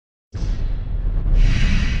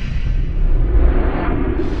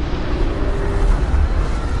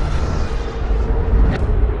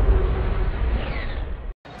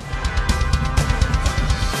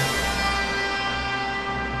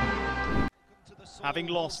Having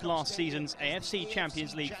lost last season's AFC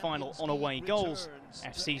Champions League final on away goals,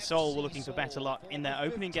 FC Seoul were looking for better luck in their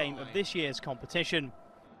opening game of this year's competition.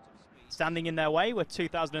 Standing in their way were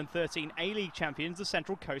 2013 A-League champions, the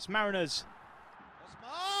Central Coast Mariners.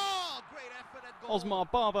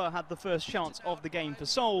 Osmar Barba had the first chance of the game for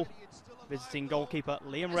Seoul. Visiting goalkeeper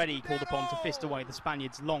Liam Reddy called upon to fist away the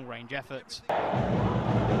Spaniards' long-range efforts.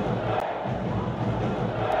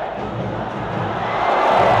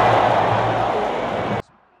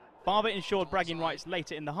 Barba ensured bragging rights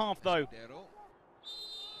later in the half, though.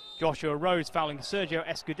 Joshua Rose fouling Sergio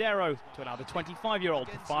Escudero to allow the 25-year-old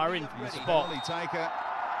to fire in from the spot. Taker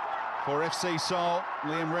for FC Seoul.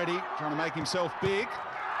 Liam Reddy trying to make himself big.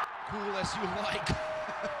 Cool as you like.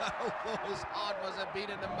 Those hard was a beat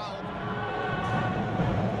in the mouth.